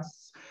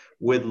 podcasts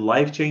with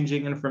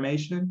life-changing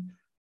information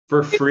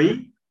for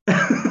free.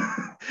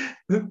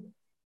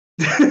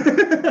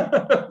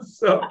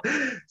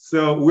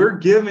 So we're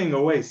giving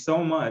away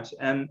so much,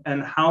 and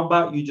how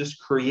about you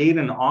just create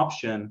an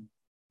option?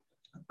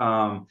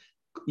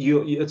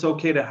 It's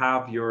okay to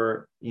have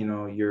your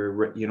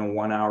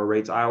 1 hour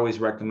rates. I always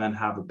recommend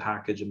have a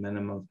package, a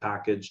minimum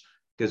package,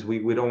 because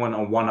we don't want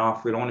a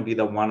one-off. We don't want to be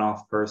the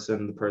one-off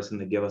person, the person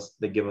that give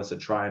us a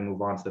try and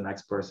move on to the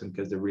next person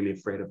because they're really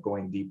afraid of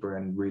going deeper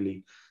and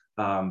really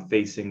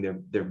facing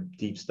their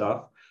deep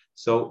stuff.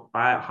 So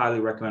I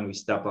highly recommend we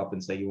step up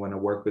and say, you want to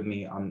work with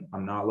me? I'm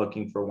not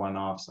looking for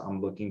one-offs.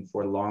 I'm looking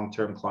for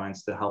long-term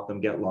clients to help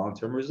them get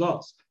long-term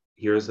results.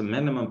 Here's a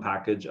minimum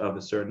package of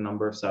a certain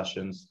number of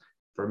sessions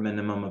for a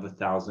minimum of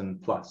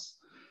 1,000 plus.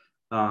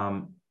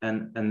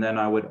 And then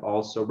I would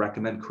also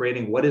recommend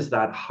creating, what is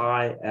that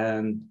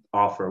high-end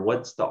offer?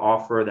 What's the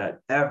offer that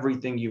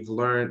everything you've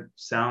learned,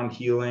 sound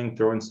healing,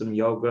 throw in some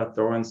yoga,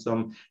 throw in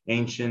some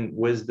ancient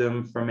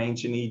wisdom from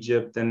ancient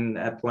Egypt and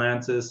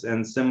Atlantis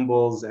and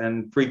symbols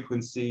and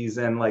frequencies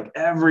and like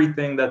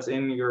everything that's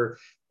in your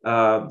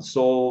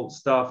soul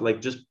stuff, like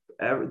just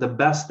the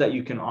best that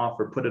you can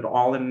offer, put it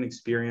all in an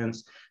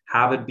experience,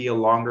 have it be a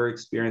longer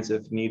experience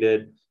if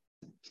needed,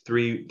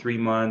 3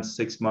 months,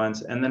 6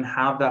 months, and then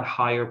have that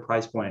higher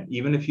price point.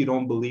 Even if you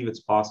don't believe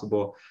it's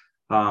possible,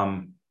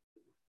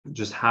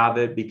 just have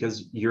it,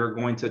 because you're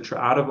going to try,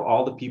 out of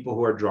all the people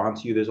who are drawn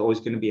to you, there's always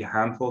going to be a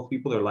handful of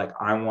people that are like,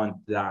 I want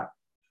that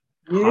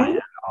high-end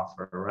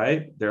offer,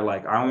 right? They're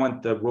like, I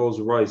want the Rolls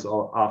Royce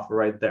offer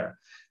right there.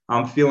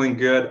 I'm feeling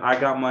good. I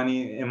got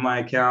money in my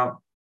account.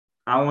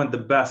 I want the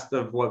best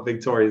of what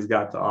Victoria's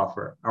got to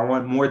offer. I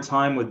want more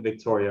time with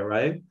Victoria,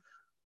 right?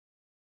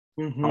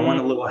 Mm-hmm. I want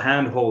a little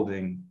hand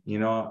holding,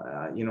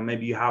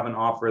 maybe you have an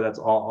offer that's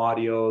all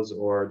audios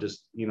or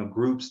just,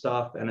 group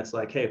stuff. And it's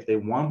like, hey, if they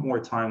want more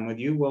time with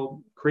you,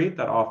 well, create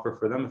that offer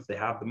for them. If they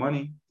have the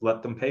money,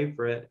 let them pay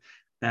for it.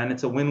 And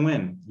it's a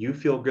win-win. You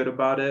feel good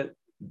about it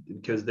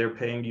because they're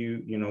paying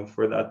you,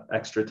 for that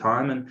extra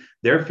time, and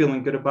they're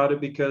feeling good about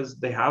it because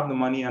they have the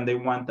money and they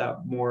want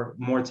that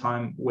more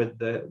time with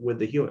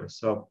the healer.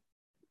 So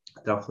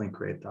definitely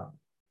create that.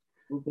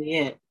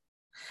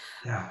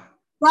 Yeah.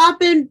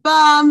 Dropping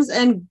bombs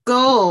and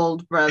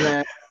gold,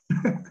 brother.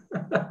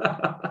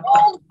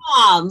 Gold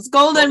bombs,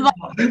 golden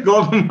bombs.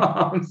 Golden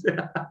bombs.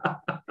 Yeah.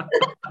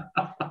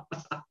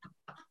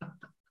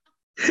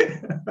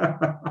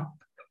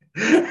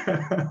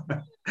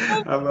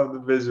 I love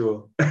the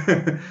visual.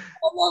 I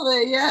love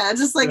it. Yeah,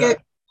 just like a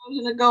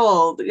explosion of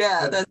gold.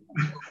 Yeah, that's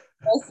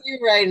you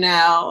right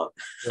now.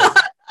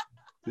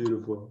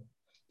 Beautiful.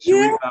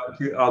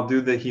 I'll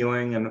do the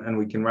healing and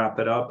we can wrap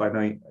it up. I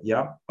know.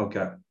 Yeah.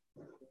 Okay.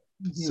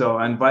 Mm-hmm. So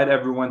I invite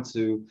everyone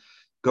to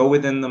go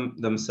within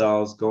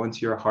themselves, go into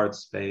your heart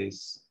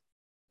space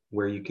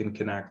where you can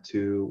connect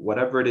to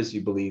whatever it is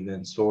you believe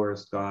in: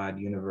 source, God,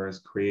 universe,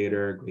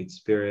 creator, great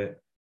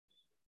spirit.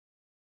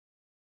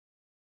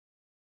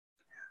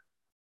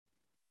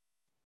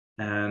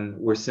 And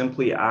we're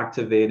simply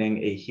activating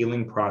a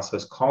healing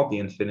process called the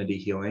infinity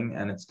healing.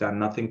 And it's got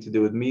nothing to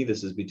do with me.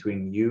 This is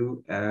between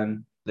you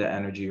and the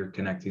energy you're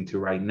connecting to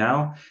right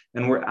now.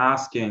 And we're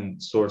asking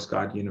Source,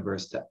 God,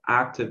 Universe to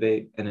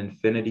activate an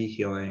infinity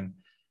healing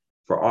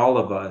for all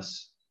of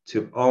us,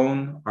 to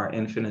own our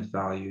infinite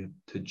value,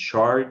 to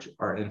charge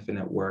our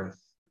infinite worth,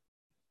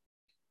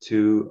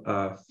 to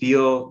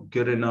feel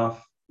good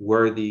enough,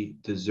 worthy,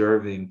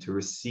 deserving to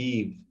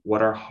receive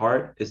what our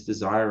heart is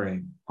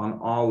desiring on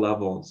all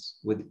levels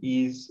with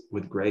ease,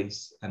 with grace,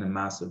 and a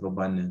massive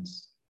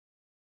abundance.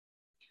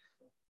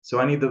 So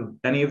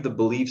any of the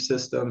belief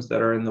systems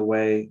that are in the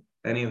way,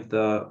 any of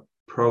the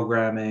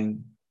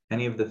programming,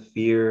 any of the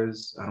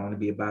fears, I don't want to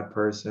be a bad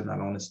person, I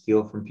don't want to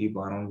steal from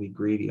people, I don't want to be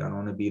greedy, I don't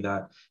want to be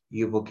that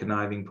evil,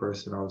 conniving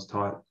person I was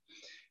taught.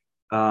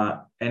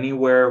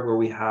 Anywhere where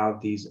we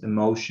have these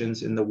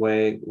emotions in the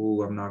way,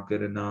 ooh, I'm not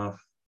good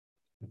enough,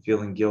 I'm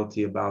feeling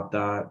guilty about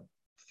that.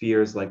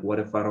 Fears like, what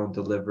if I don't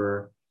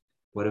deliver?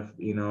 What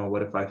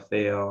if I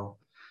fail?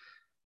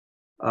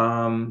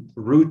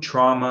 Root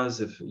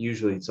traumas,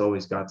 usually it's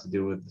always got to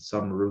do with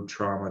some root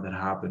trauma that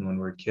happened when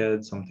we're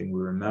kids, something we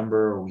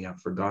remember or we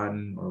have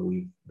forgotten or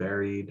we've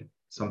buried,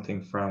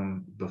 something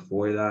from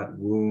before that,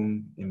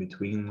 womb, in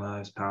between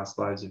lives, past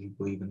lives, if you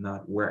believe in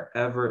that,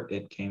 wherever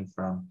it came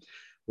from.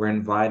 We're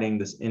inviting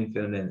this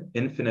infinite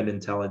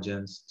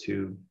intelligence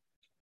to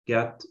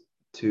get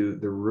to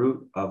the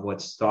root of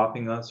what's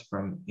stopping us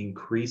from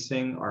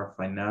increasing our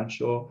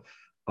financial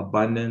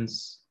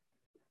abundance,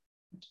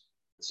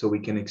 so we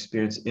can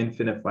experience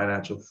infinite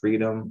financial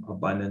freedom,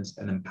 abundance,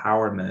 and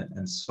empowerment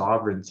and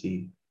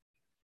sovereignty.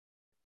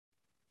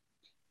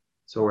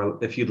 So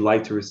if you'd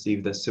like to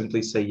receive this,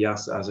 simply say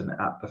yes as an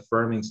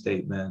affirming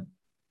statement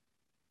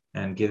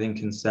and giving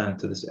consent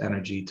to this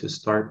energy to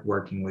start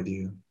working with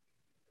you.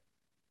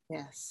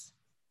 Yes.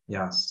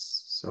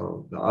 Yes.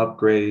 So the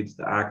upgrades,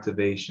 the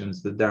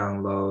activations, the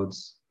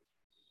downloads,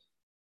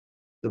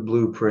 the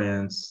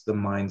blueprints, the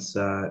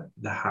mindset,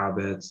 the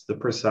habits, the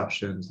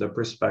perceptions, the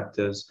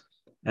perspectives,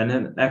 and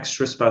an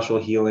extra special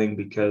healing,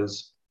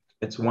 because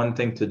it's one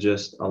thing to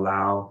just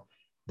allow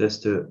this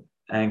to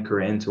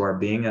anchor into our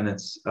being, and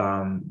it's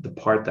the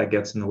part that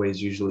gets in the way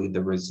is usually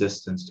the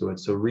resistance to it.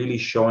 So really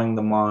showing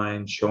the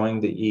mind, showing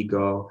the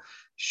ego,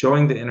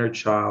 showing the inner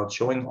child,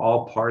 showing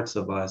all parts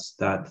of us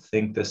that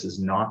think this is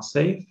not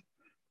safe,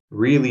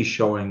 really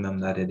showing them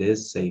that it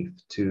is safe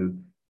to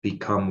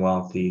become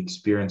wealthy,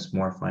 experience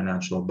more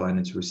financial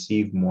abundance,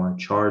 receive more,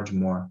 charge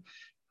more,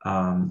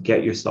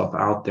 get yourself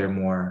out there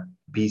more,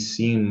 be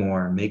seen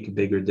more, make a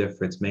bigger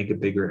difference, make a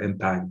bigger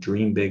impact,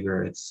 dream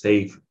bigger. It's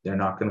safe. They're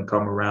not going to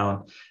come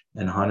around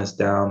and hunt us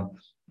down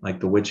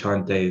like the witch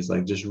hunt days.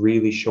 Like just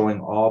really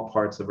showing all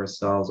parts of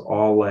ourselves,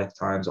 all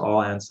lifetimes,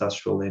 all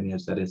ancestral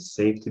lineage, that it's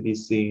safe to be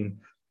seen,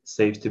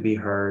 safe to be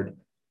heard,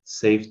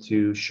 safe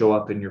to show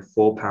up in your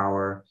full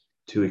power,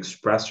 to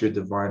express your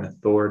divine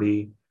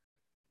authority,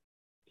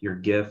 your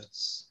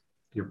gifts,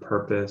 your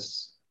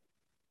purpose,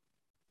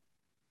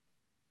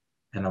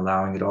 and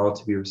allowing it all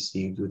to be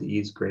received with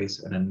ease, grace,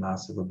 and in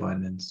massive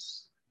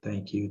abundance.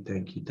 Thank you,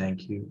 thank you,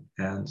 thank you.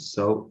 And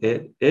so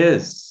it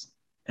is.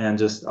 And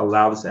just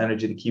allow this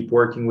energy to keep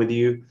working with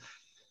you.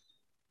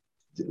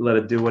 Let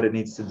it do what it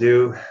needs to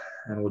do.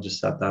 And we'll just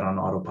set that on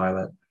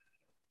autopilot.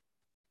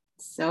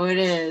 So it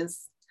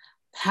is.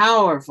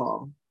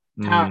 Powerful.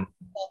 Powerful.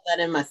 I felt that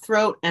in my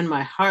throat and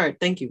my heart.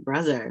 Thank you,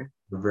 brother.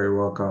 You're very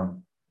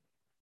welcome.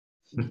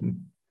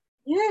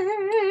 Yay!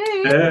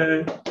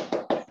 Hey.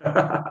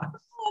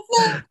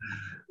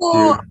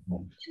 So,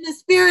 in the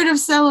spirit of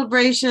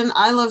celebration,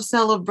 I love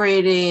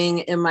celebrating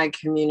in my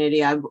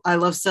community. I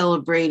love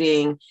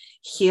celebrating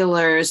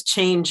healers,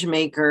 change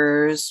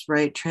makers,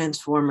 right?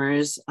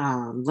 Transformers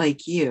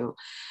like you,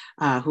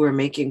 who are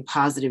making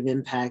positive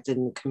impact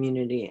in the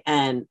community.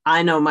 And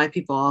I know my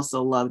people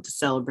also love to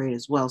celebrate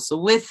as well. So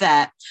with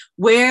that,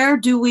 where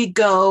do we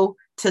go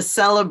to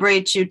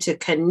celebrate you, to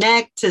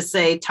connect, to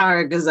say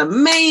Tariq is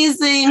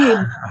amazing,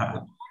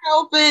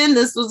 open,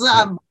 this was,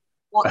 I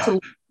want to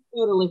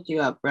lift you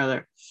up,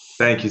 brother.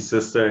 Thank you,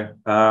 sister.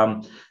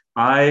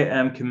 I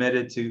am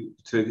committed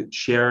to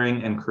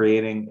sharing and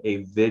creating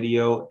a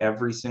video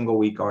every single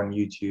week on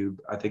YouTube.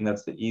 I think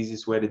that's the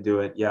easiest way to do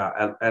it.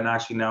 Yeah, and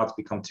actually now it's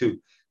become two.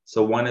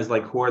 So one is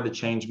like, who are the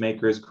change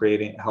makers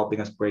helping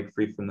us break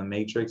free from the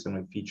matrix, and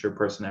we feature a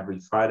person every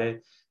Friday.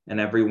 And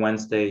every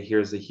Wednesday,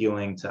 here's a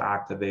healing to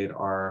activate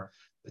our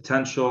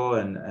potential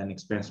and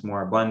experience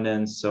more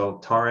abundance. So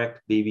Tariq,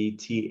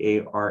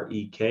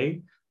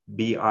 BBTAREK,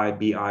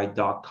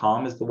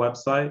 BIBI.com is the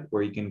website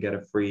where you can get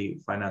a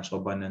free financial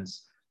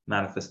abundance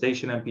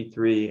manifestation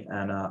MP3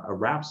 and a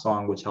rap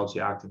song, which helps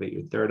you activate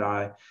your third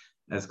eye.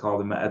 It's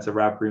a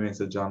rap remix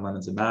of John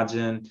Lennon's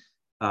Imagine.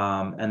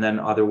 And then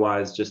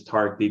otherwise, just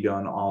Tariq BB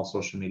on all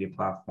social media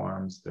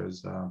platforms.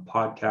 There's a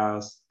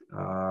podcast,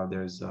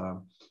 there's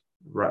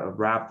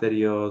rap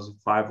videos,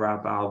 5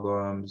 rap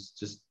albums,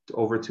 just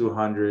over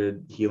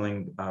 200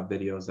 healing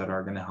videos that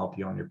are going to help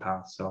you on your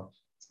path. So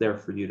it's there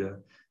for you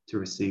to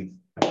receive.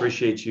 I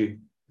appreciate you.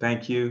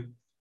 Thank you.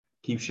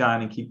 Keep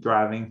shining, keep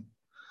thriving.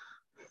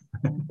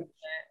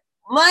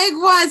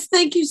 Likewise,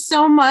 thank you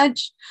so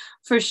much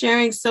for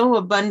sharing so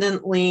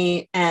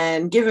abundantly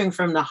and giving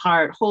from the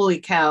heart. Holy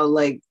cow,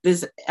 like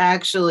this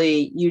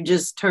actually, you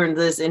just turned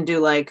this into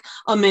like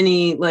a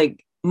mini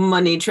like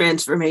money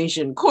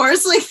transformation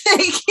course. Like,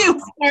 thank you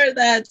for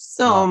that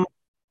so much.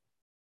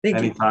 Thank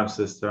you. Anytime,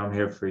 sister. I'm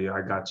here for you.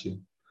 I got you.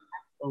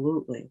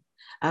 Absolutely.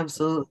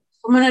 Absolutely.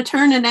 I'm going to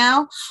turn it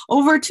now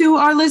over to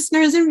our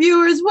listeners and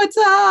viewers. What's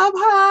up?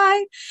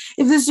 Hi.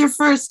 If this is your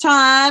first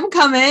time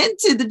coming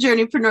to the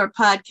Journeypreneur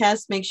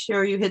podcast, make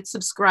sure you hit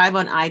subscribe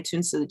on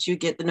iTunes so that you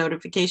get the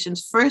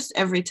notifications first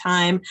every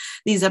time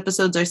these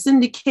episodes are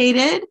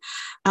syndicated.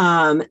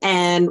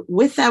 And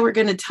with that, we're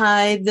going to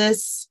tie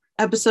this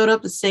episode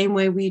up the same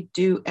way we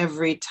do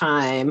every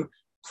time.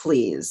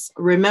 Please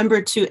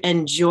remember to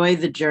enjoy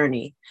the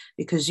journey,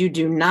 because you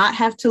do not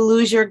have to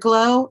lose your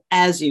glow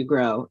as you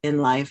grow in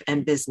life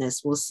and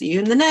business. We'll see you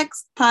in the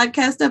next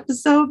podcast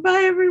episode.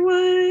 Bye,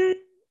 everyone.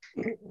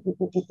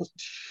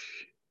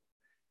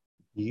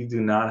 You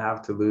do not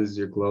have to lose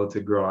your glow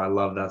to grow. I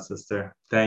love that, sister. Thank